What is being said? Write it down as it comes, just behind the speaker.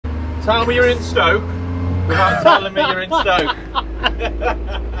Tell me you're in Stoke without telling me you're in Stoke.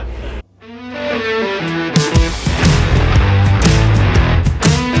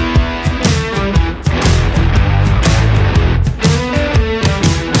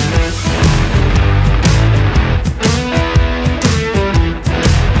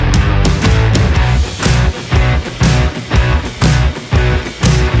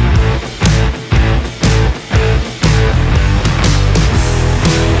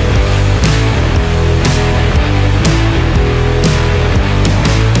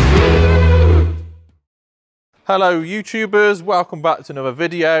 Hello YouTubers, welcome back to another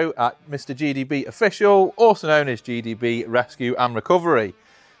video at Mr. GDB Official, also known as GDB Rescue and Recovery.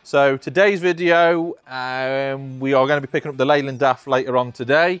 So today's video, we are going to be picking up the Leyland DAF later on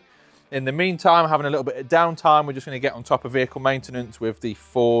today. In the meantime, having a little bit of downtime, we're just going to get on top of vehicle maintenance with the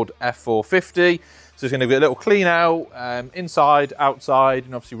Ford F450. So it's going to be a little clean out, inside, outside,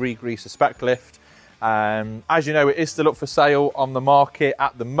 and obviously re-grease the spec lift. As you know, it is still up for sale on the market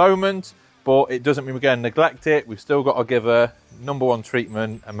at the moment, but it doesn't mean we're going to neglect it. We've still got to give her #1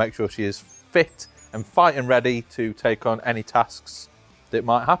 treatment and make sure she is fit and fighting ready to take on any tasks that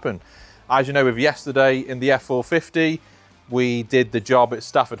might happen. As you know, with yesterday in the F450, we did the job at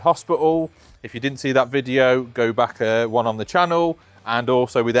Stafford Hospital. If you didn't see that video, go back one on the channel. And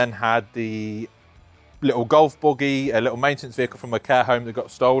also we then had the little golf buggy, a little maintenance vehicle from a care home that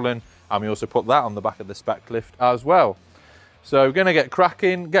got stolen. And we also put that on the back of the spec lift as well. So we're going to get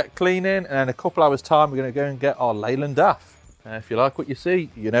cracking, get cleaning, and in a couple hours time we're going to go and get our Leyland DAF. If you like what you see,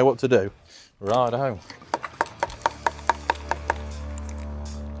 you know what to do. Righto.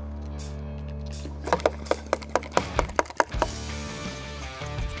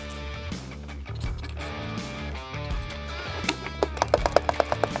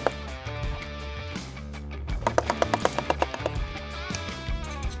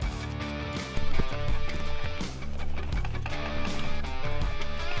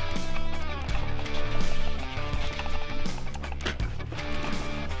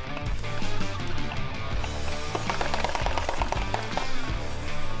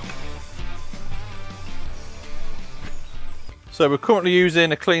 So we're currently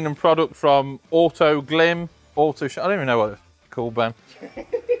using a cleaning product from Auto Glim, I don't even know what it's called, Ben.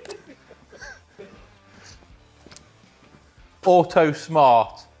 Auto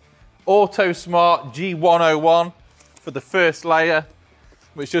Smart G101 for the first layer,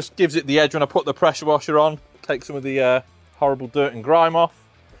 which just gives it the edge when I put the pressure washer on, take some of the horrible dirt and grime off.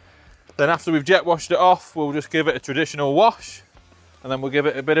 Then after we've jet washed it off, we'll just give it a traditional wash, and then we'll give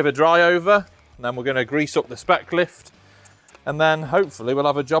it a bit of a dry over, and then we're going to grease up the spec lift. And then hopefully we'll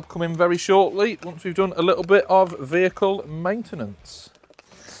have a job coming very shortly once we've done a little bit of vehicle maintenance.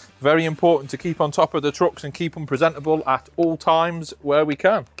 Very important to keep on top of the trucks and keep them presentable at all times where we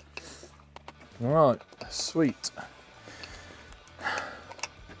can. All right, sweet. And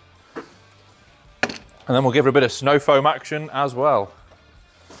then we'll give her a bit of snow foam action as well.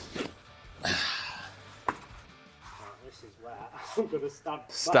 This is where I'm going to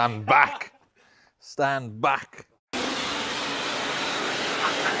stand back. Stand back.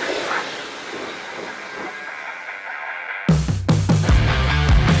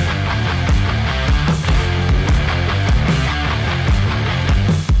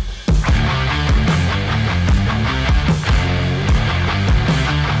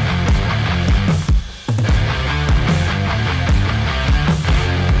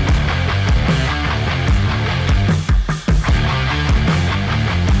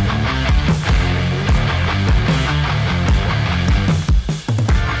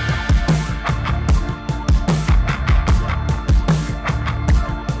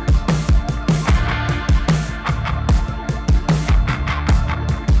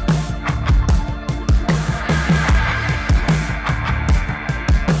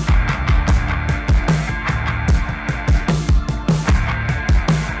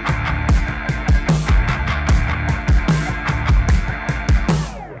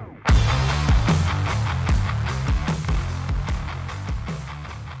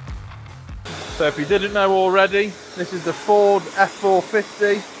 So if you didn't know already, this is the Ford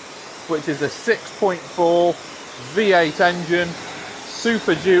F450, which is a 6.4 V8 engine,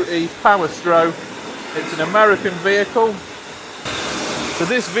 Super Duty, power stroke. It's an American vehicle. So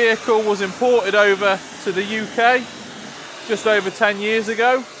this vehicle was imported over to the UK just over 10 years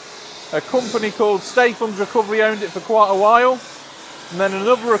ago. A company called STAFFORDSHIRE Recovery owned it for quite a while. And then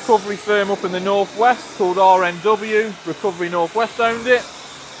another recovery firm up in the northwest called RNW, Recovery Northwest, owned it.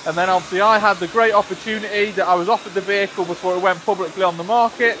 And then obviously I had the great opportunity that I was offered the vehicle before it went publicly on the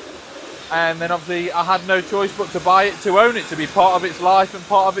market. and then obviously I had no choice but to buy it, to own it, to be part of its life and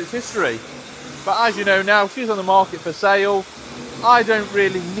part of its history. But as you know now, she's on the market for sale. I don't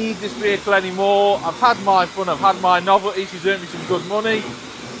really need this vehicle anymore. I've had my fun, I've had my novelty, she's earned me some good money.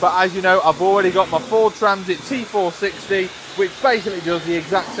 But as you know, I've already got my Ford Transit T460, which basically does the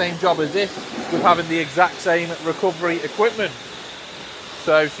exact same job as this, with having the exact same recovery equipment.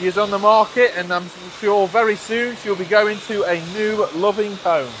 So she is on the market, and I'm sure very soon she'll be going to a new loving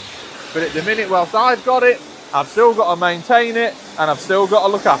home. But at the minute, whilst I've got it, I've still got to maintain it, and I've still got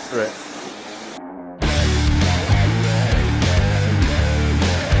to look after it.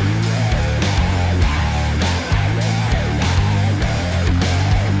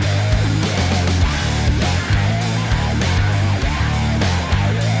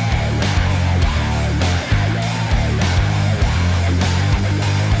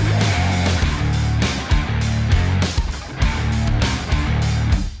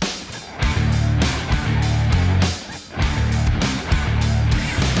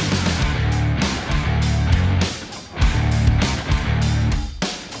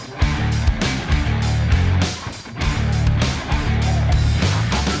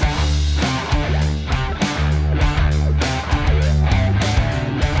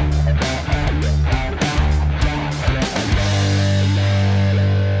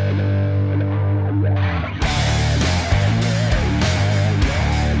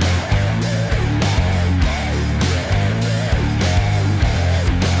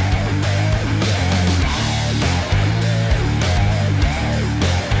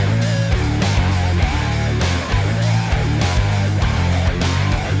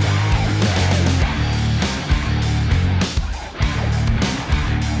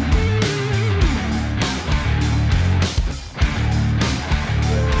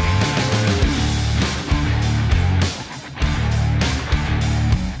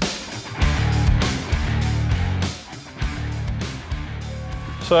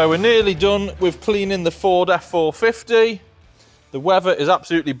 So we're nearly done with cleaning the Ford F450. The weather is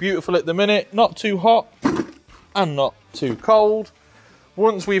absolutely beautiful at the minute, not too hot and not too cold.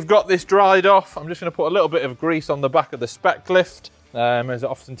 Once we've got this dried off, I'm just going to put a little bit of grease on the back of the spec lift, as it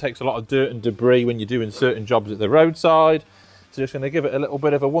often takes a lot of dirt and debris when you're doing certain jobs at the roadside. So just going to give it a little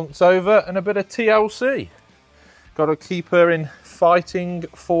bit of a once over and a bit of TLC. Got to keep her in fighting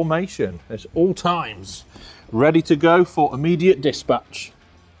formation at all times, ready to go for immediate dispatch.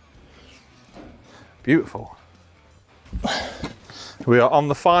 Beautiful. We are on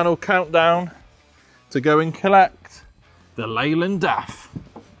the final countdown to go and collect the Leyland DAF.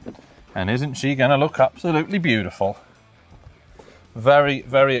 And isn't she going to look absolutely beautiful? Very,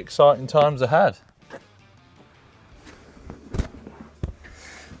 very exciting times ahead.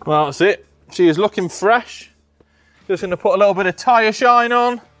 Well, that's it. She is looking fresh. Just going to put a little bit of tyre shine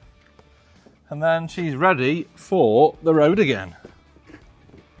on. And then she's ready for the road again.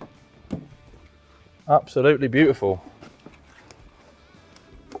 Absolutely beautiful.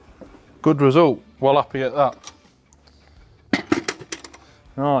 Good result. Well happy at that.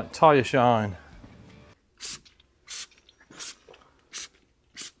 Right, tyre shine.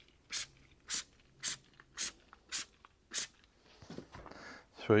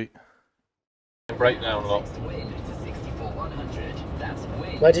 Sweet. Breakdown lot.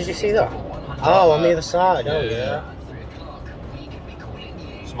 Where did you see that? Oh, on the other side. Oh, yeah.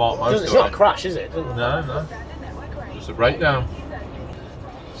 Smart motor. It's not a crash, is it? No, no. Just a breakdown.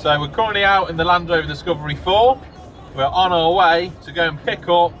 So we're currently out in the Land Rover Discovery 4. We're on our way to go and pick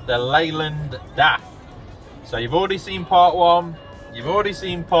up the Leyland DAF. So you've already seen part 1, you've already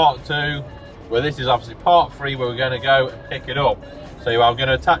seen part 2, well this is obviously part 3 where we're going to go and pick it up. So I'm going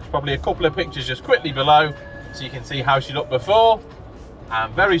to attach probably a couple of pictures just quickly below so you can see how she looked before,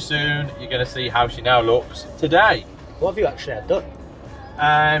 and very soon you're going to see how she now looks today. What have you actually had done?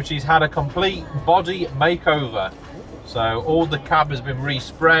 She's had a complete body makeover. So all the cab has been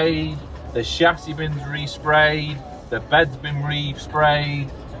resprayed, the chassis been resprayed, the bed's been resprayed,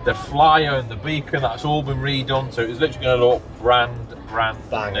 the flyer and the beacon, that's all been redone. So it's literally going to look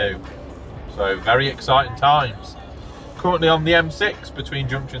brand new. So very exciting times. Currently on the M6 between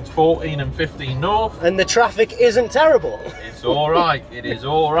junctions 14 and 15 north. And the traffic isn't terrible. It's all right, it is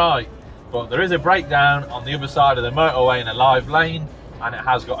all right. But there is a breakdown on the other side of the motorway in a live lane, and it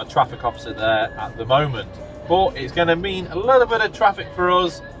has got a traffic officer there at the moment. But it's going to mean a little bit of traffic for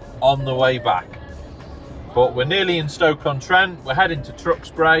us on the way back. But we're nearly in Stoke-on-Trent. We're heading to Truck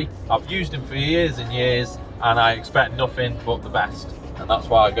Spray. I've used him for years and years, and I expect nothing but the best. And that's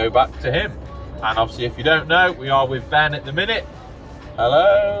why I go back to him. And obviously, if you don't know, we are with Ben at the minute.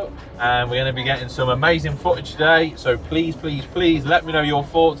 Hello, and we're going to be getting some amazing footage today, so please, please, please let me know your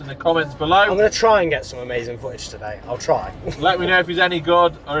thoughts in the comments below. I'm going to try and get some amazing footage today. I'll try. Let me know if he's any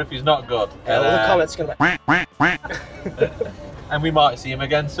good or if he's not good. All the comments are going to be... And we might see him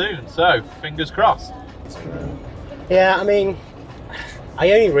again soon, so fingers crossed. Yeah, I mean,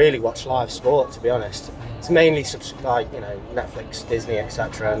 I only really watch live sport, to be honest. It's mainly like, you know, Netflix, Disney,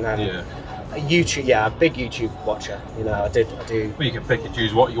 etc. And then YouTube, yeah, a big YouTube watcher. You know, I do. Well, you can pick and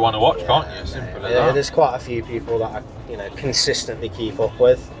choose what you want to watch, can't you? Simple as that. There's quite a few people that I, you know, consistently keep up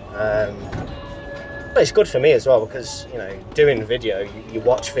with. But it's good for me as well because, you know, doing video, you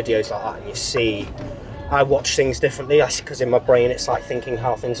watch videos like that and you see. I watch things differently. Because in my brain, it's like thinking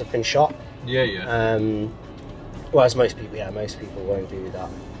how things have been shot. Yeah, yeah. Whereas most people won't do that.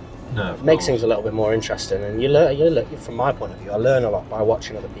 No, it makes things a little bit more interesting, and you learn. From my point of view, I learn a lot by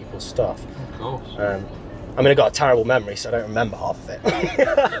watching other people's stuff. Of course. I mean, I've got a terrible memory, so I don't remember half of it.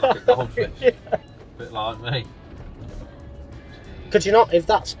 Like a goldfish. Yeah. A bit like me. Could you not, if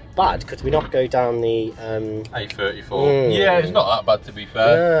that's bad, could we not go down the A34? Yeah, it's not that bad to be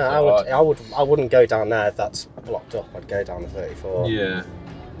fair. Yeah, I wouldn't go down there if that's blocked up. I'd go down the 34. Yeah.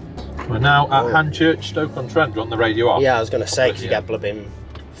 We're now at Hanchurch, Stoke-on-Trent. Do you want the radio off? Yeah, I was going to say, because you get blubbing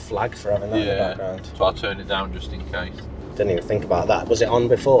flagged for having that in the background. So I'll turn it down just in case. Didn't even think about that. Was it on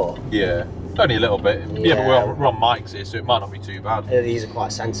before? Yeah, only a little bit. Yeah, but we're on mics here, so it might not be too bad. These are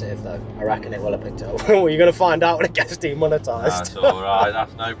quite sensitive though. I reckon it will have picked it up. Well, you're going to find out when it gets demonetised. That's alright,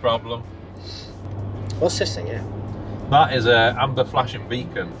 that's no problem. What's this thing here? That is a amber flashing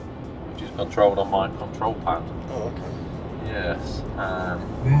beacon, which is controlled on my control pad. Oh, okay. Yes.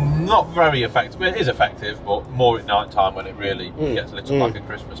 Not very effective. It is effective, but more at night time when it really gets lit up like a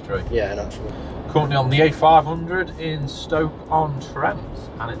Christmas tree. Yeah, naturally. Currently on the A500 in Stoke-on-Trent,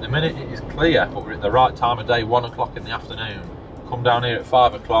 and at the minute it is clear, but we're at the right time of day, 1 o'clock in the afternoon. Come down here at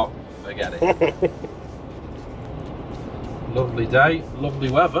 5 o'clock, forget it. Lovely day, lovely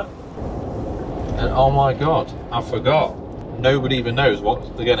weather, and oh my god, I forgot. Nobody even knows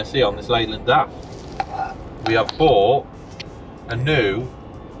what they're going to see on this Leyland DAF. We have bought a new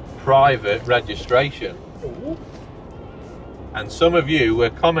private registration. Ooh. And some of you were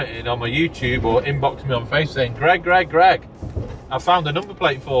commenting on my YouTube or inboxing me on Facebook saying, Greg, I found a number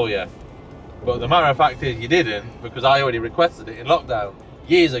plate for you. But the matter of fact is you didn't, because I already requested it in lockdown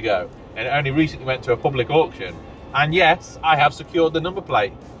years ago, and it only recently went to a public auction. And yes, I have secured the number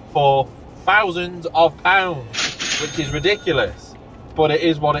plate for thousands of pounds, which is ridiculous. But it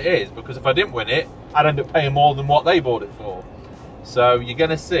is what it is, because if I didn't win it, I'd end up paying more than what they bought it for. So you're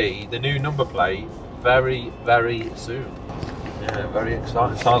going to see the new number plate very, very soon. Yeah, very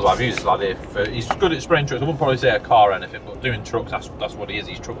exciting. Sounds like I've used this lad here. He's good at spraying trucks. I wouldn't probably say a car or anything, but doing trucks, that's what he is.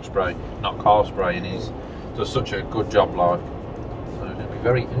 He's truck spray, not car spray, and he's does such a good job, like. So it's going to be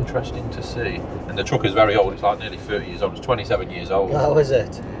very interesting to see. And the truck is very old. It's like nearly 30 years old. It's 27 years old. Oh, is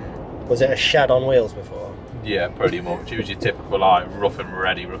it? Was it a shed on wheels before? Yeah, pretty much. It was your typical like rough and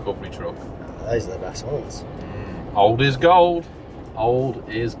ready recovery truck. Those are the best ones. Old is gold. Old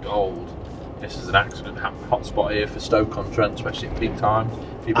is gold. This is an accident hotspot here for Stoke-on-Trent, especially at peak times.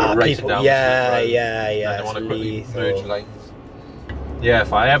 People are racing down the road. Yeah. And they want to quickly merge lanes. Yeah,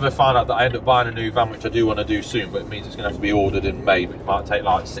 if I ever find out that I end up buying a new van, which I do want to do soon, but it means it's going to have to be ordered and made, which might take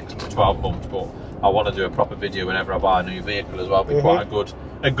like 6 to 12 months. But I want to do a proper video whenever I buy a new vehicle as well. It'll be quite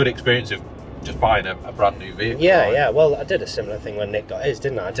a good experience of just buying a brand new vehicle. Yeah. Well, I did a similar thing when Nick got his,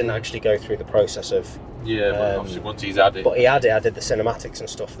 didn't I? I didn't actually go through the process of. Yeah, but obviously once he's had it. But he had it. I did the cinematics and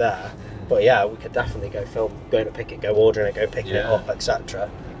stuff there. But yeah, we could definitely go film, go to pick it, go ordering it, go picking it up, etc.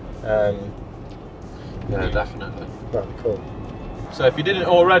 Yeah, definitely. That'd be cool. So if you didn't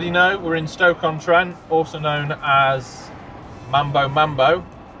already know, we're in Stoke-on-Trent, also known as Mambo,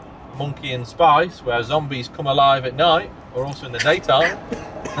 Monkey and Spice, where zombies come alive at night, or also in the daytime.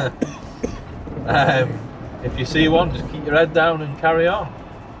 If you see one, just keep your head down and carry on,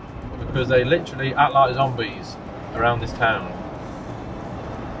 because they literally act like zombies around this town.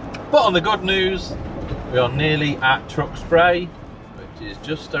 But on the good news, we are nearly at Truck Spray, which is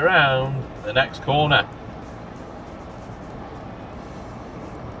just around the next corner.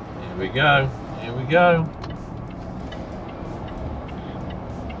 Here we go, here we go.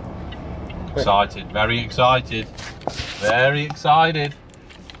 Excited, very excited, very excited.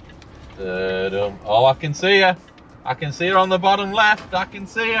 Oh, I can see her. I can see her on the bottom left. I can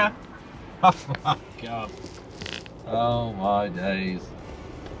see her. Oh my god. Oh my days.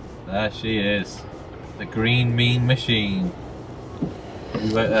 There she is. The green mean machine.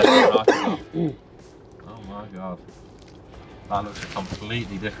 Oh my god. That looks a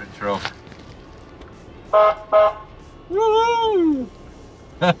completely different truck. Woo!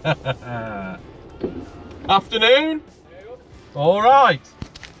 Afternoon. All right.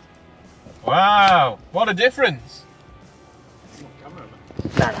 Wow, what a difference.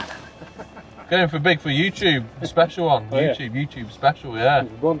 Going for big for YouTube, a special one. Oh, YouTube special, yeah.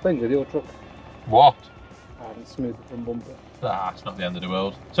 There's one thing with your truck. What? I haven't smoothed the front bumper. Ah, it's not the end of the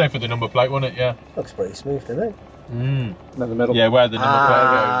world. Same for the number plate, wasn't it? Yeah. Looks pretty smooth, doesn't it? Mm. No, the middle. Yeah, where the number plate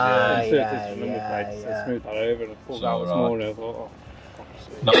goes, Insert this number plate, so smoothed that over and pulled out this morning. I thought, oh,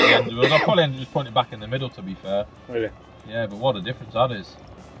 Not the end of the world. I'll probably end up just putting it back in the middle, to be fair. really? Yeah, but what a difference that is.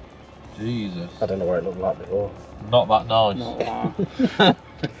 Jesus. I don't know what it looked like before. Not that nice. Not that.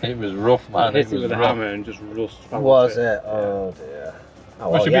 It was rough, man. Hit It it was with a rough. hammer and just rust. Was it? Oh dear. Oh,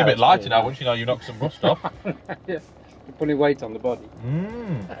 Well, it should be a bit it's lighter fine. now once you know you knocked some rust off. Yeah. You're putting weight on the body.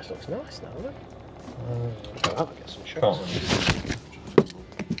 Mmm. That looks nice now, doesn't it? I'll get some Can't shots.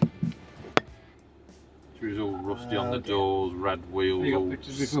 It was all rusty on the doors, red wheels, You got all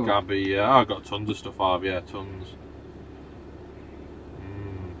pictures before? scabby. Yeah, I've got tons of stuff. Yeah, tons.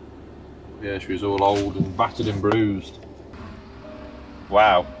 Yeah, she was all old and battered and bruised.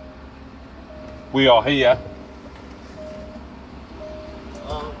 Wow. We are here.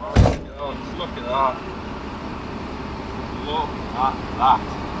 Oh my God, look at that. Look at that.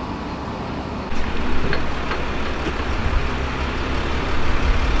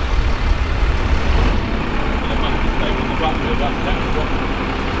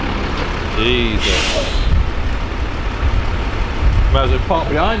 Jesus. Might as well park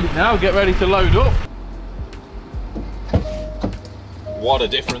behind it now, get ready to load up. What a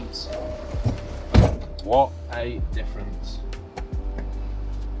difference. What a difference.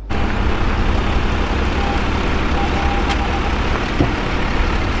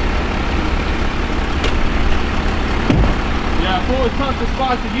 Yeah, I thought it was time to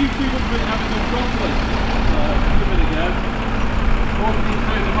spice the YouTube up a bit and have it done properly. Give it a go. Also need to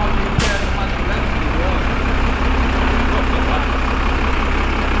show the magic chair and the magic lens as well. Look at that.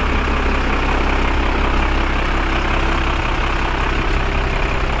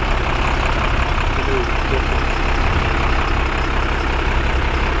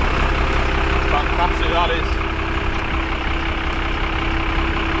 Fantastic that is.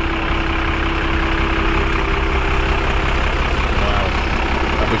 Wow.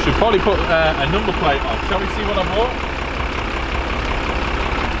 We should probably put a number plate on. Shall we see what I bought?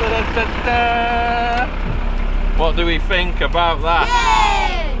 Da-da-da-da. What do we think about that?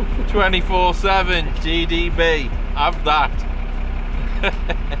 24/7 GDB. Have that.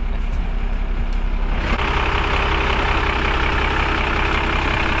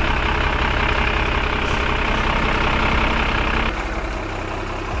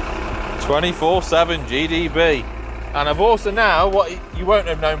 (24/7 GDB), and I've also now, what you won't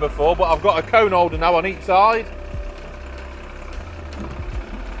have known before, but I've got a cone holder now on each side,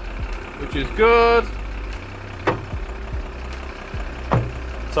 which is good.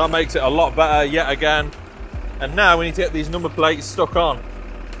 So that makes it a lot better yet again. And now we need to get these number plates stuck on.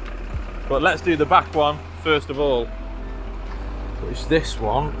 But let's do the back one first of all, which this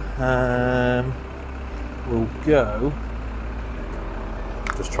one will go.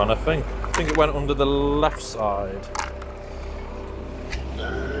 Just trying to think. I think it went under the left side.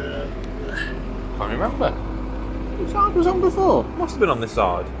 Can't remember. Which side was on before? Must have been on this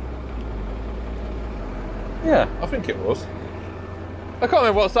side. Yeah, I think it was. I can't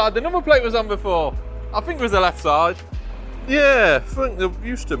remember what side the number plate was on before. I think it was the left side. Yeah, I think there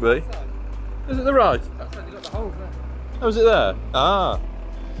used to be. Is it the right? That's where you got the holes there. Oh, is it there? Ah.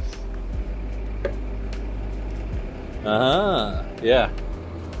 Ah, yeah.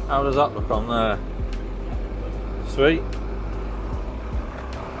 How does that look on there? Sweet.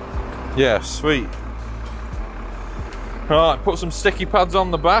 Yeah, sweet. Right, put some sticky pads on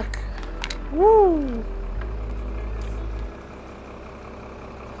the back. Woo!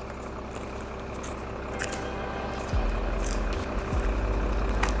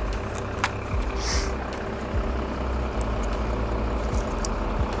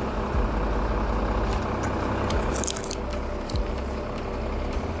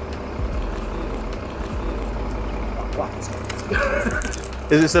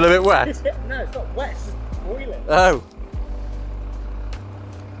 Is it still a bit wet? No, it's not wet, it's just boiling. Oh.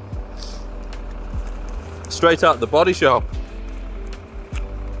 Straight out the body shop.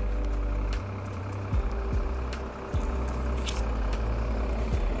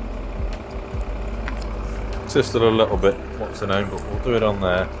 Just a little bit, what's the name, but we'll do it on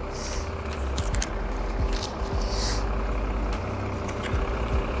there.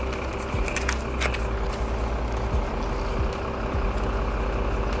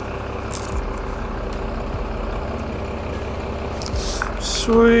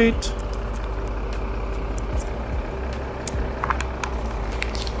 Sweet.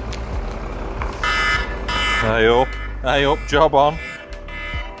 Hey up, job on.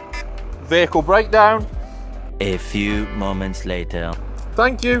 Vehicle breakdown. A few moments later.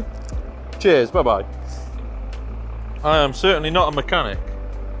 Thank you. Cheers, bye-bye. I am certainly not a mechanic.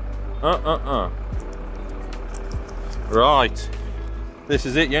 Right. This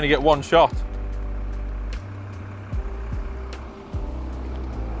is it, you only get one shot.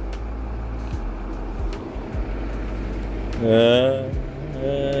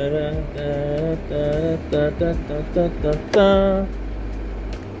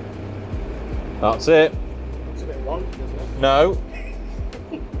 That's it. It's a bit long, isn't it? No.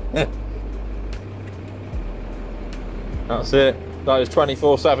 That's it. That is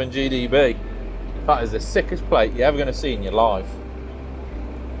 24/7 GDB. That is the sickest plate you're ever going to see in your life.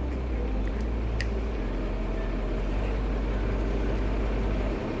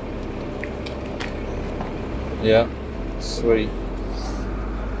 Yeah, sweet.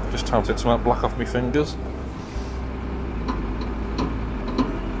 Just trying to get some black off my fingers.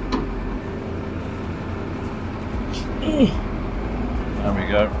 There we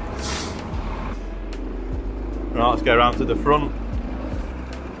go. Right, let's go around to the front.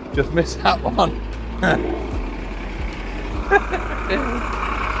 Just missed that one.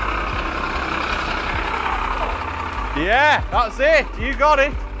 Yeah, that's it. You got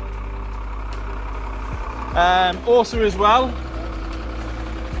it. Also as well,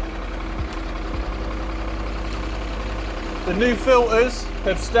 the new filters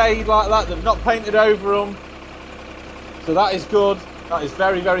have stayed like that. They've not painted over them. So that is good. That is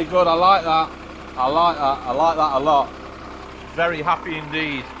very, very good. I like that. I like that. I like that a lot. Very happy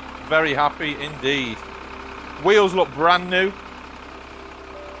indeed. Very happy indeed. Wheels look brand new.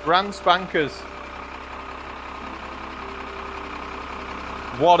 Brand spankers.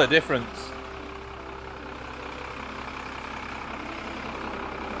 What a difference.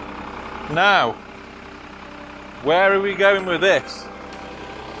 Now, where are we going with this?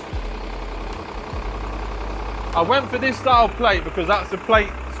 I went for this style plate because that's the plate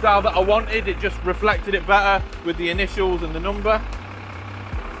style that I wanted. It just reflected it better with the initials and the number.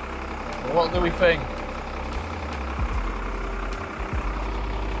 What do we think?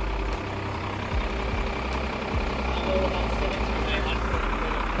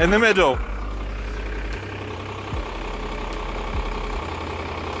 In the middle.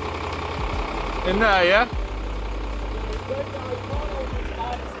 In there, yeah?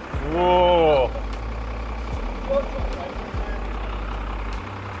 Whoa.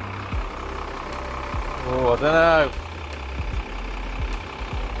 Oh, I don't know.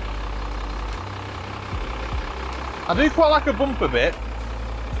 I do quite like a bumper bit,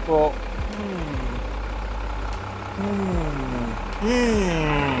 but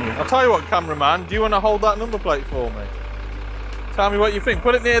I'll tell you what, cameraman, do you want to hold that number plate for me? Tell me what you think.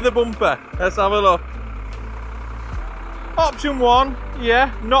 Put it near the bumper. Let's have a look. Option 1,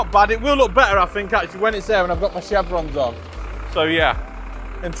 yeah, not bad. It will look better, I think, actually, when it's there and I've got my chevrons on. So, yeah.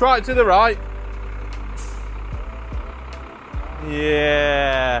 And try it to the right.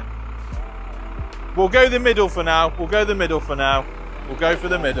 Yeah. We'll go the middle for now. We'll go the middle for now. We'll go for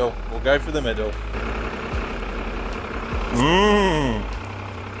the middle. We'll go for the middle.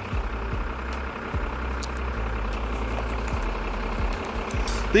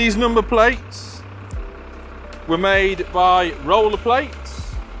 These number plates were made by roller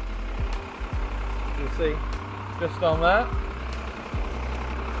plates. You'll see just on there.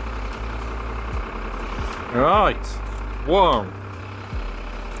 Right. 1,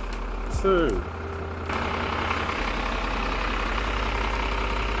 2.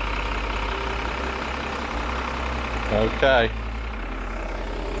 Okay.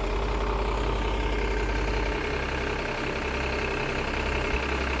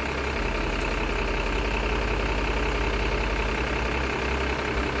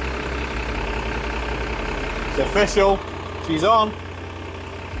 It's official. She's on.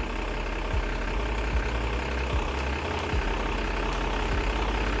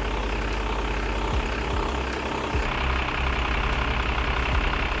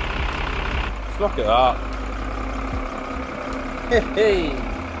 Look at that. Hey.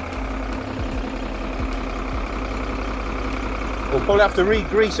 We'll probably have to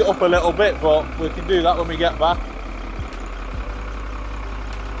re-grease it up a little bit, but we can do that when we get back.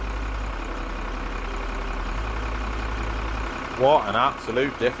 What an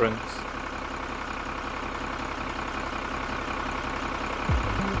absolute difference.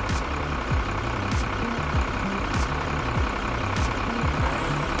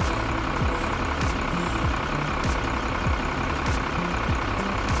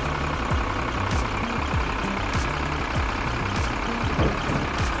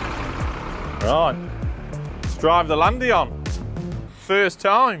 drive the Landion. First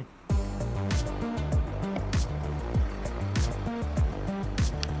time.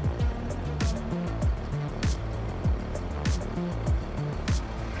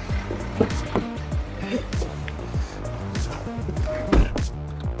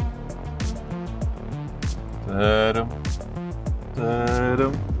 Da-dum,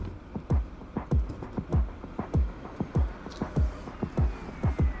 da-dum.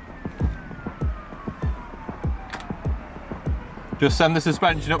 Just send the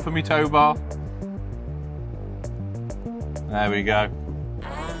suspension up for me tow bar. There we go.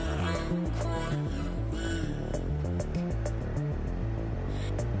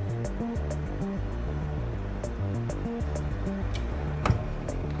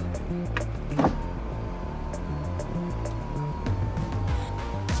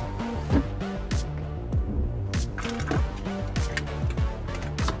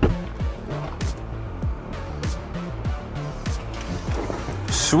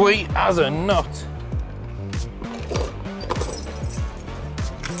 Sweet as a nut.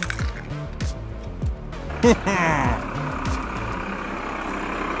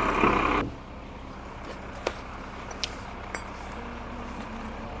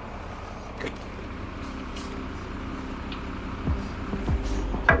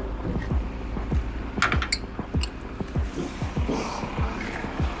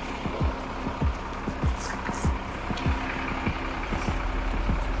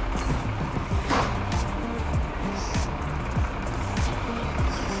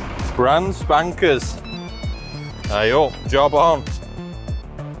 Brand spankers. Hey up, job on.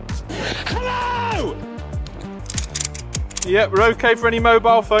 Hello! Yep, we're okay for any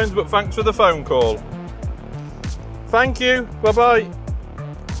mobile phones, but thanks for the phone call. Thank you, bye-bye.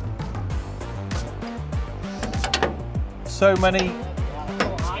 So many.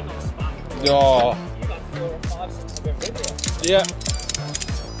 Oh. You got 4 or 5 since I've been with you. Yeah.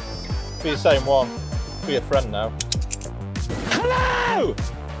 Be the same one. Be a friend now. Hello!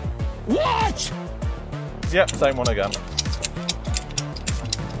 What? Yep, same one again.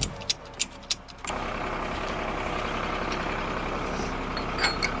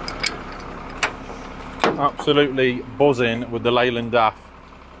 Absolutely buzzing with the Leyland DAF.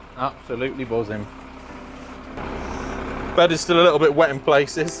 Absolutely buzzing. Bed is still a little bit wet in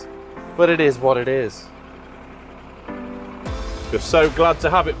places, but it is what it is. Just so glad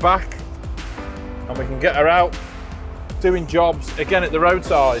to have it back, and we can get her out doing jobs again at the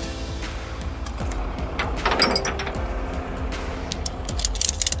roadside.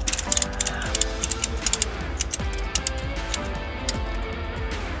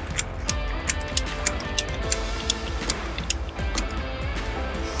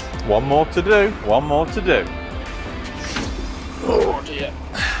 One more to do, one more to do. Oh dear.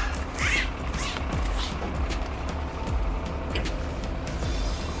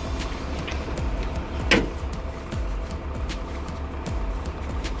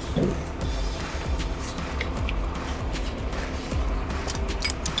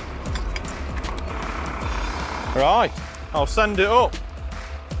 Right, I'll send it up.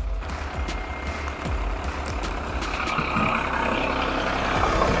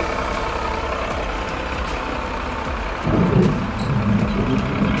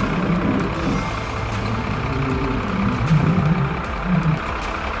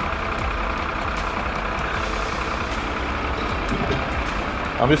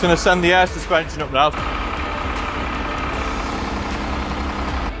 I'm just going to send the air suspension up now.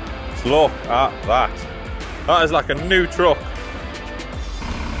 Look at that. That is like a new truck.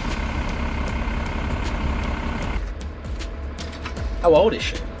 How old is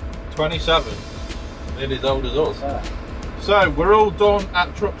she? 27. Nearly as old as us. Yeah. So we're all done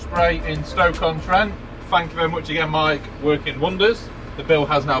at Truck Spray in Stoke-on-Trent. Thank you very much again, Mike. Working wonders. The bill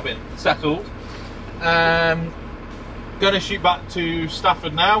has now been settled. Going to shoot back to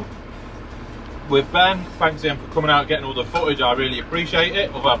Stafford now with Ben. Thanks again for coming out, getting all the footage. I really appreciate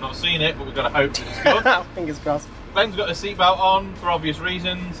it. Although I've not seen it, but we've got to hope that it's good. Fingers crossed. Ben's got a seatbelt on for obvious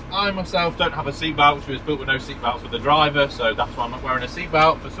reasons. I myself don't have a seatbelt, which was built with no seatbelts for the driver, so that's why I'm not wearing a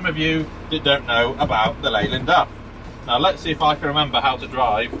seatbelt. For some of you that don't know about the Leyland DAF. Now let's see if I can remember how to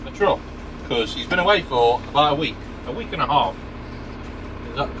drive a truck, because she's been away for about a week and a half.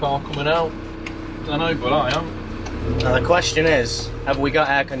 Is that car coming out? I don't know, but I am. Now the question is, have we got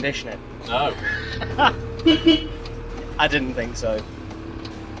air conditioning? No. I didn't think so.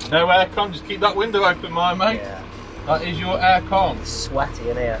 No aircon, just keep that window open, my mate. Yeah. That is your aircon. It's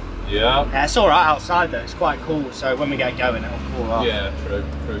sweaty in here. Yeah. It's alright outside though, it's quite cool, so when we get going it'll cool off. Yeah, true.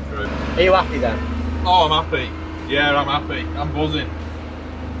 Are you happy then? Oh, I'm happy. Yeah, I'm happy. I'm buzzing.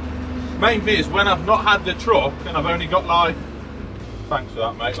 Main thing is when I've not had the truck and I've only got like, thanks for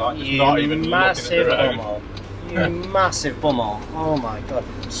that mate, like just not even looking at the road. You massive bumhole. Oh my god.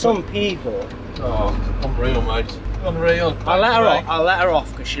 Some people. Oh, unreal mate. Unreal. I'll let her off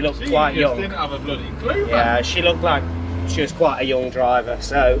because she looked quite young. Didn't have a bloody clue. Yeah, man. she looked like she was quite a young driver,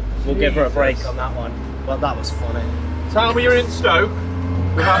 so we'll give her a break on that one. But that was funny. Tell me you're in Stoke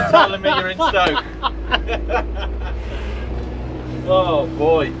without telling me you're in Stoke. Oh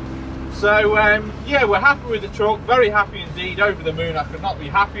boy. So yeah, we're happy with the truck, very happy indeed, over the moon. I could not be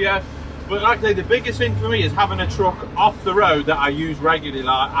happier. But like I say, the biggest thing for me is having a truck off the road that I use regularly.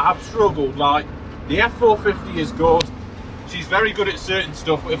 Like I have struggled, like the F450 is good, she's very good at certain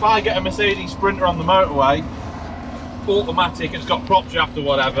stuff, but if I get a Mercedes Sprinter on the motorway, automatic, it's got prop shaft or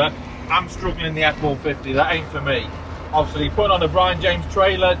whatever, I'm struggling the F450, that ain't for me. Obviously putting on a Brian James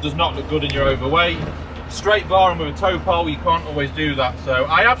trailer does not look good and you're overweight. Straight barring with a tow pole, you can't always do that. So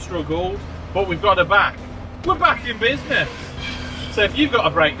I have struggled, but we've got her back. We're back in business. So if you've got a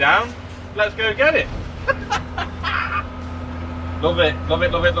breakdown, let's go get it. Love it, love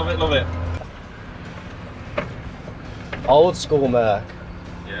it, love it, love it, love it. Old school Merc.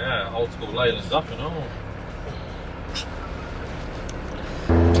 Yeah, old school Leyland stuff and all.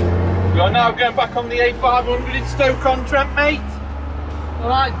 We are now going back on the A500 in Stoke-on-Trent, mate.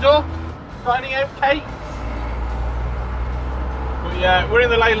 Alright, Duck. Got any cakes? But yeah, we're in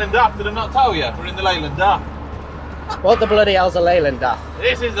the Leyland Daft, did I not tell you? We're in the Leyland Daft. What the bloody hell's a Leyland Daft?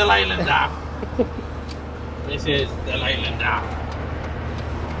 This is the Leyland Daft. This is the Leyland Daft.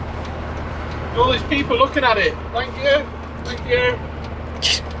 All these people looking at it. Thank you. Thank you.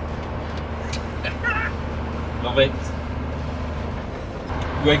 Love it.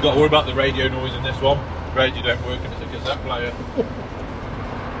 You ain't got to worry about the radio noise in this one. Radio don't work and it's a cassette player.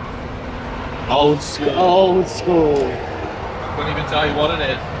 Old school. Old school. I couldn't even tell you what it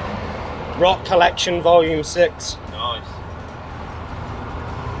is. Rock Collection Volume 6. Nice.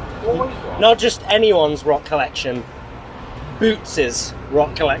 Not just anyone's rock collection. Boots's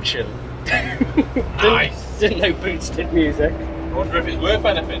rock collection. Nice. Didn't know Boots did music. I wonder if it's worth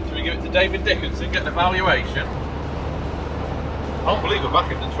anything. Should we give it to David Dickinson, get an evaluation? I can't believe we're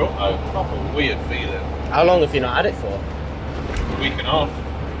back in the truck though. Proper weird feeling. How long have you not had it for? A week and a half.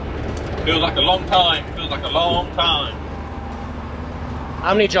 Feels like a long time. Feels like a long time.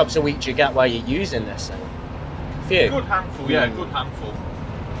 How many jobs a week do you get where you're using this thing? A few? Good handful, yeah, good handful.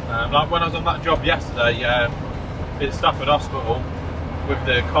 Like when I was on that job yesterday at Stafford Hospital with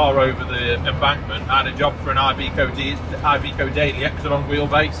the car over the embankment, I had a job for an Iveco Daily extra long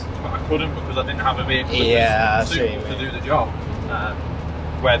wheelbase, but I couldn't because I didn't have a vehicle that was suitable to do the job.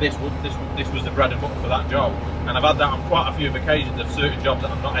 Where this was the bread and butter for that job, and I've had that on quite a few occasions of certain jobs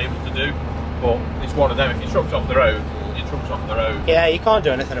that I'm not able to do. But it's one of them. If your truck's off the road, your truck's off the road. Yeah, you can't do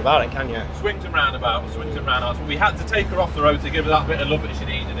anything about it, can you? Swings and roundabouts, swings and roundabouts. We had to take her off the road to give her that bit of love that she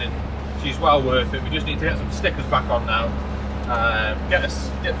needed, and she's well worth it. We just need to get some stickers back on now. Get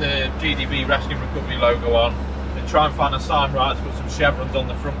the GDB Rescue and Recovery logo on, and try and find a sign right to put some chevrons on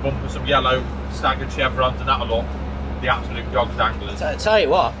the front bumper, some yellow staggered chevrons, and that'll look the absolute dog's danglers. I tell you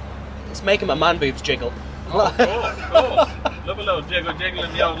what, it's making my man boobs jiggle. Oh, of course, of course. Love a little jiggle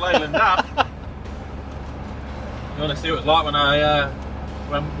in the old Leyland Daft. You want to see what it's like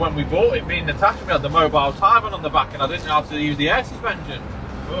when when we bought it? Me and Natasha, we had the mobile Taiwan on the back, and I didn't know how to use the air suspension.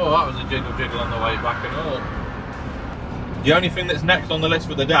 Oh, that was a jiggle on the way back and all. The only thing that's next on the list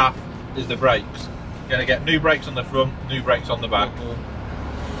for the Daft is the brakes. You're going to get new brakes on the front, new brakes on the back.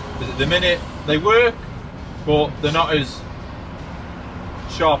 Because at the minute they work, but they're not as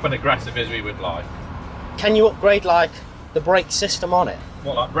sharp and aggressive as we would like. Can you upgrade like the brake system on it?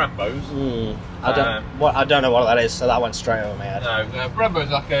 What, like Brembo's? I don't know what that is, so that went straight over my head. No, Brembo's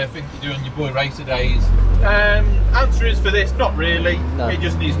like a thing you do on your boy racer days. Answer is for this, not really. No. It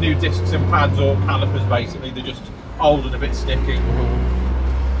just needs new discs and pads or calipers basically. They're just old and a bit sticky.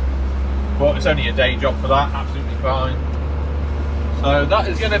 But it's only a day job for that, absolutely fine. So that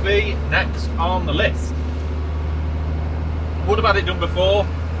is going to be next on the list. Would have had it done before,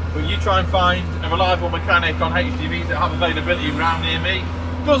 but you try and find a reliable mechanic on HGVs that have availability around near me.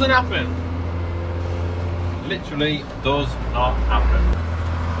 Doesn't happen. Literally does not happen.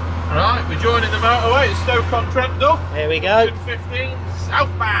 Right, we're joining the motorway at Stoke-on-Trent. Here we go. 15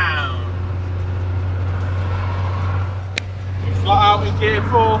 southbound. We're flat out in gear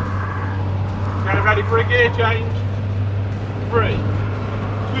 4. Getting ready for a gear change. 3,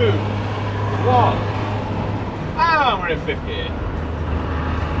 2, 1. And we're in 5th gear.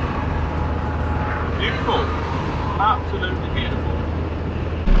 Beautiful. Absolutely beautiful.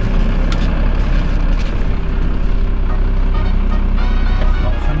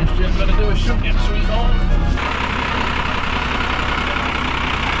 Not finished yet, but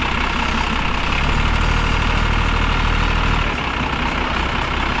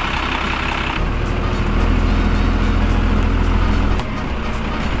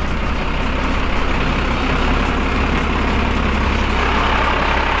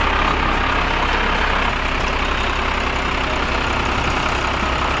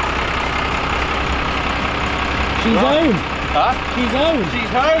She's home. Huh? She's home.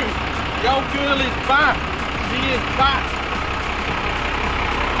 She's home. The old girl is back. She is back.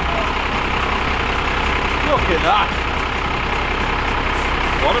 Look at that.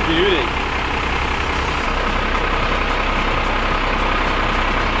 What a beauty.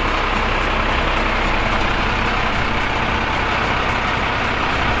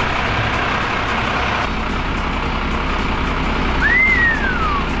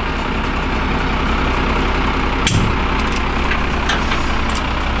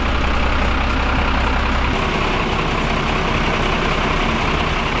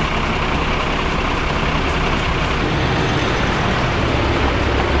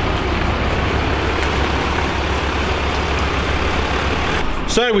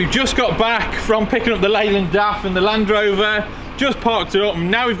 So we've just got back from picking up the Leyland DAF and the Land Rover, just parked it up, and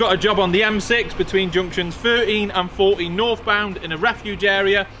now we've got a job on the M6 between junctions 13 and 14 northbound in a refuge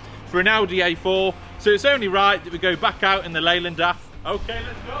area for an Audi A4. So it's only right that we go back out in the Leyland DAF. Okay,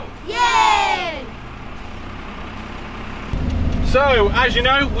 let's go. Yay! So, as you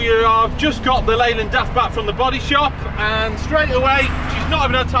know, we have just got the Leyland DAF back from the body shop, and straight away, she's not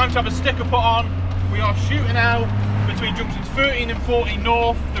even had time to have a sticker put on. We are shooting out between junctions 13 and 14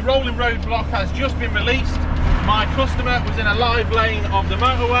 north. The rolling roadblock has just been released. My customer was in a live lane of the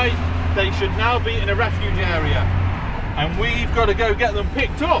motorway. They should now be in a refuge area, and we've got to go get them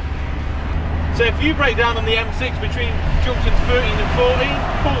picked up. So if you break down on the M6 between junctions 13 and 14,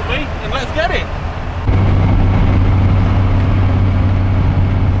 call me and let's get it.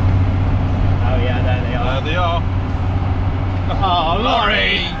 Oh yeah, there they are. There they are. Oh,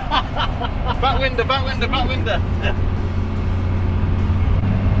 lorry! Back window, back window, back window.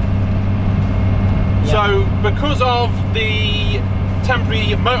 So, because of the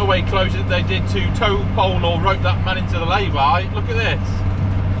temporary motorway closure that they did to tow pole or rope that man into the lay-by, look at this.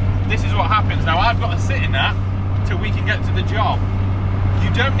 This is what happens. Now, I've got to sit in that till we can get to the job. You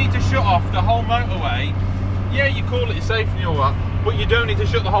don't need to shut off the whole motorway. Yeah, you call it safe and all that, but you don't need to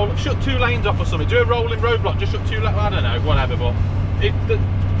shut shut 2 lanes off or something. Do a rolling roadblock, just shut 2 lanes, I don't know, whatever, but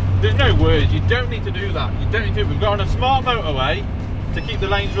there's no words. You don't need to do that. You don't need to. We've got on a smart motorway to keep the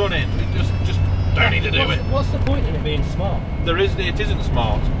lanes running. We just don't need to do it. What's the point in it being smart? It isn't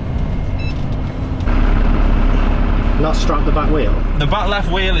smart. Not strap the back wheel? The back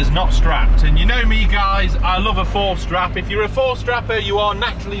left wheel is not strapped, and you know me guys, I love a 4-strap. If you're a 4-strapper, you are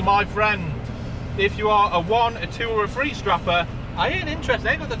naturally my friend. If you are a 1, a 2 or a 3-strapper, I ain't interested.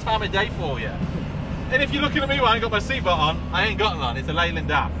 I ain't got the time of day for you. And if you're looking at me when I ain't got my seatbelt on, I ain't got none. It's a Leyland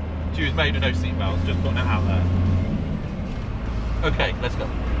DAF. She was made with no seatbelts, just putting it out there. Okay, let's go.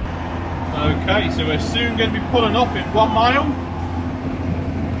 Okay, so we're soon going to be pulling up in 1 mile.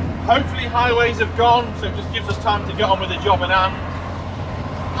 Hopefully highways have gone, so it just gives us time to get on with the job in hand.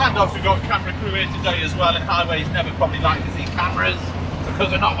 And obviously we've got camera crew here today as well, and highways never probably like to see cameras because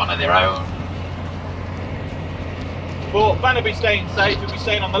they're not one of their own. But Ben will be staying safe. He'll be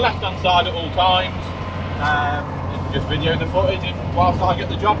staying on the left-hand side at all times. And just video the footage whilst I get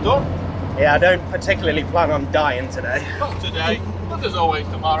the job done. Yeah, I don't particularly plan on dying today. Not today, but there's always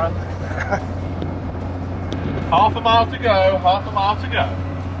tomorrow. Half a mile to go, half a mile to go.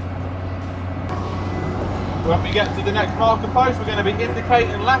 When we get to the next marker post, we're going to be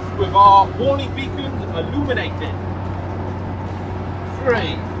indicating left with our warning beacons illuminated.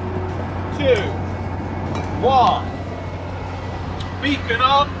 3, 2, 1. Beacon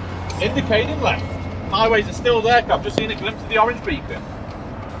on, indicating left. Highways are still there, I've just seen a glimpse of the orange beacon.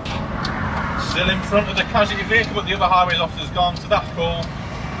 Still in front of the casualty vehicle, but the other highways officer's gone, so that's cool.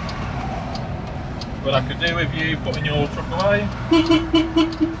 What I could do with you putting your truck away.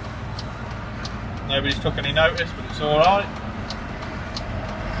 Nobody's took any notice, but it's alright.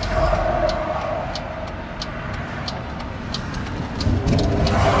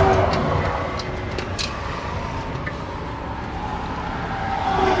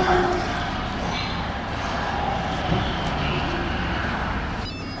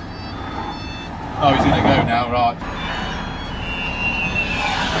 Oh, he's going to go now, right.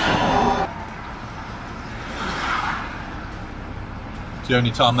 It's the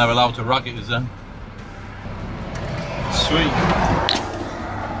only time they're allowed to rag it is then. Sweet.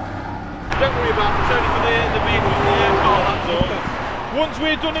 Don't worry about it, it's only for the vehicle in the air car, that's all. Once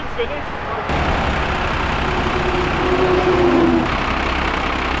we're done and finished.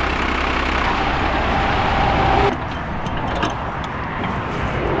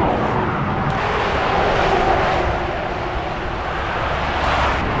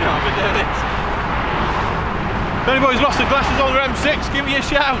 If anybody's lost their glasses on their M6, give me a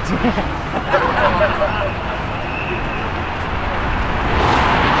shout.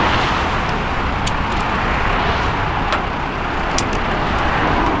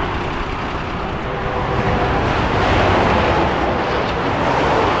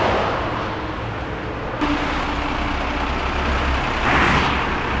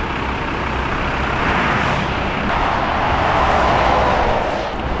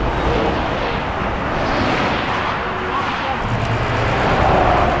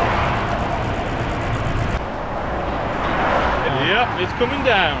 coming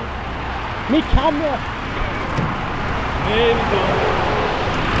down. Me camera. Here we go.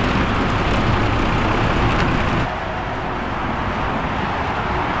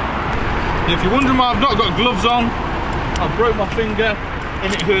 If you're wondering why I've not got gloves on, I broke my finger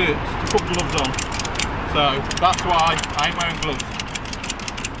and it hurts to put gloves on. So that's why I ain't wearing gloves.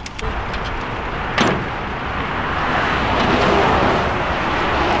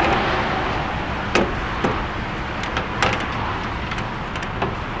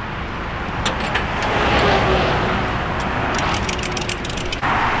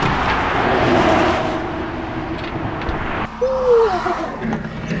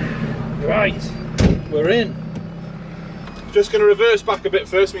 Right, we're in. Just going to reverse back a bit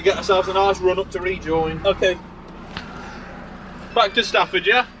first and we get ourselves a nice run up to rejoin. Okay. Back to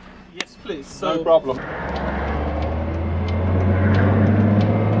Staffordshire? Yes, please. So, no problem.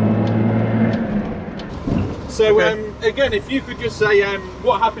 So, okay. Again, if you could just say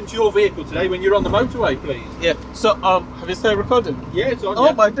what happened to your vehicle today when you're on the motorway, please. Yeah. So, have you started recording? Yeah, it's on. Oh,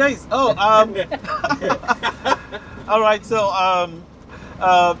 yeah. my days. Oh, all right. So,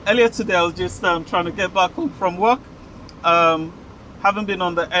 earlier today, I was just trying to get back home from work. Haven't been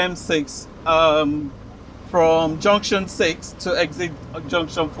on the M6 from junction 6 to exit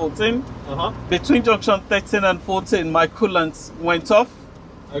junction 14. Between junction 13 and 14, my coolant went off.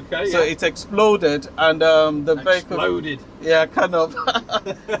 Okay. So it exploded, and the vehicle exploded. Yeah, kind of.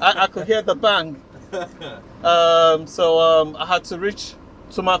 I could hear the bang. So I had to reach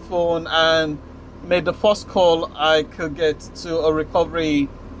to my phone and made the first call I could get to a recovery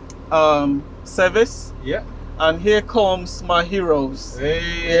service. Yeah. And here comes my heroes. Hey.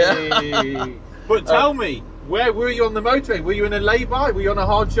 Yeah. But tell me, where were you on the motorway? Were you in a lay-by? Were you on a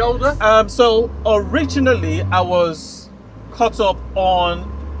hard shoulder? So originally I was caught up on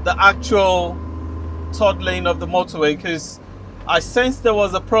the actual third lane of the motorway because I sensed there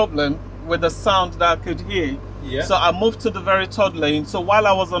was a problem with the sound that I could hear. Yeah. So I moved to the very third lane. So while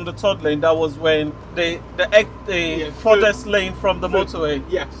I was on the third lane, that was when the furthest lane from the motorway.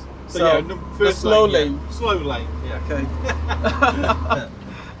 Yes. So yeah, the slow lane. Yeah. Slow lane. Yeah. Okay.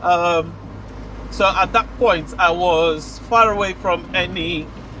 So at that point, I was far away from any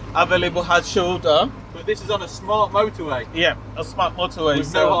available hard shoulder. But this is on a smart motorway. Yeah, a smart motorway.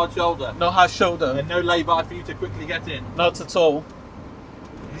 With no hard shoulder. No hard shoulder. And no lay-by for you to quickly get in. Not at all.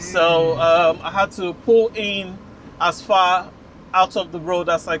 So I had to pull in as far out of the road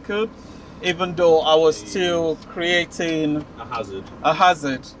as I could, even though I was still creating a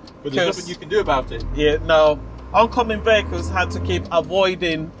hazard. But there's nothing you can do about it. Yeah, no. Oncoming vehicles had to keep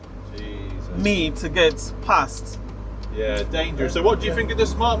avoiding me to get past. Yeah, dangerous. So what do you think of the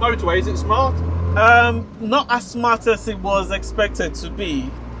smart motorway? Is it smart? Not as smart as it was expected to be.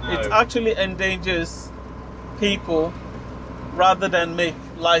 No. It actually endangers people rather than make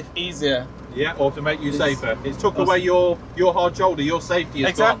life easier. Yeah, or to make you safer. It's took away your hard shoulder, your safety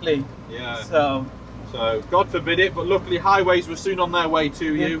is gone. Exactly. Yeah. So God forbid it, but luckily highways were soon on their way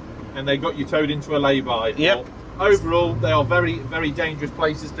to you and they got you towed into a lay-by. Yep. Overall, they are very, very dangerous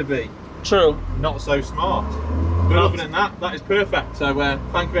places to be. True. Not so smart. But other than that, that is perfect. So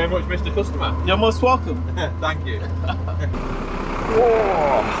thank you very much, Mr. Customer. You're most welcome. Thank you.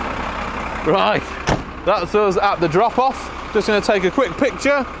 Right, that's us at the drop-off. Just going to take a quick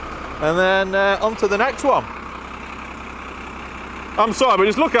picture and then on to the next one. I'm sorry, but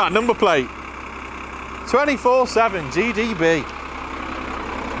just look at that number plate. 24/7 GDB.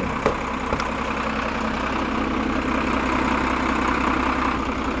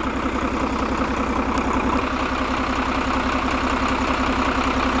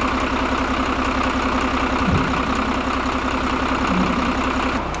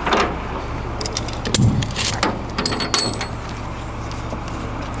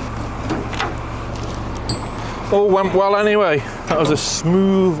 All went well anyway. That was a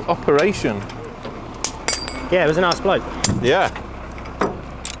smooth operation. Yeah, it was a nice bloke. Yeah.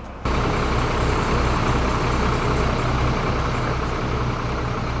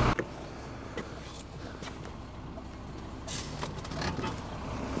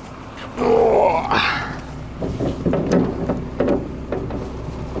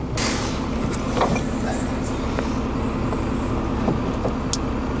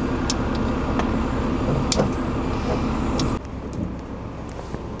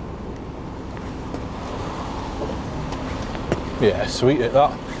 Yeah, sweet at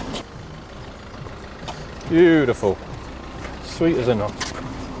that. Beautiful. Sweet as a nut.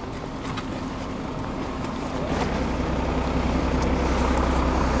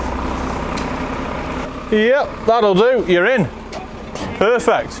 Yep, that'll do. You're in.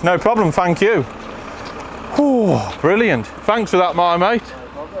 Perfect. No problem, thank you. Oh, brilliant. Thanks for that, my mate.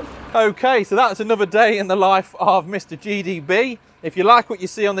 Okay, so that's another day in the life of Mr. GDB. If you like what you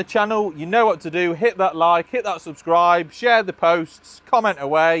see on the channel, you know what to do. Hit that like, hit that subscribe, share the posts, comment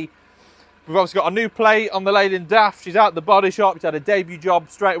away. We've obviously got a new plate on the Leyland Daft. She's out at the body shop. She's had a debut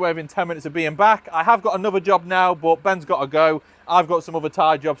job straight away within 10 minutes of being back. I have got another job now, but Ben's got to go. I've got some other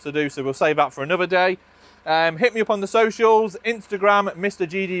tyre jobs to do, so we'll save that for another day. Hit me up on the socials, Instagram, Mr.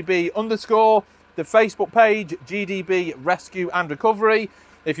 GDB_, the Facebook page, GDB Rescue and Recovery.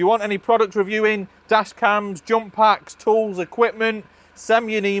 If you want any product reviewing, dash cams, jump packs, tools, equipment, send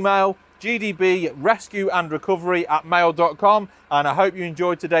me an email, gdbrescueandrecovery@mail.com, and I hope you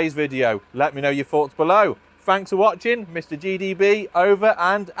enjoyed today's video. Let me know your thoughts below. Thanks for watching. Mr. GDB over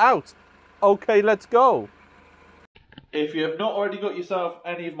and out. Okay, let's go. If you have not already got yourself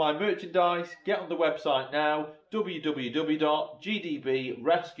any of my merchandise, get on the website now,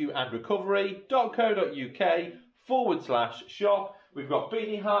 www.gdbrescueandrecovery.co.uk/shop. We've got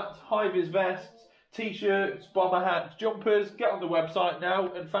beanie hats, high-vis vests, t-shirts, bomber hats, jumpers. Get on the website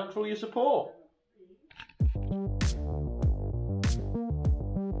now, and thanks for all your support.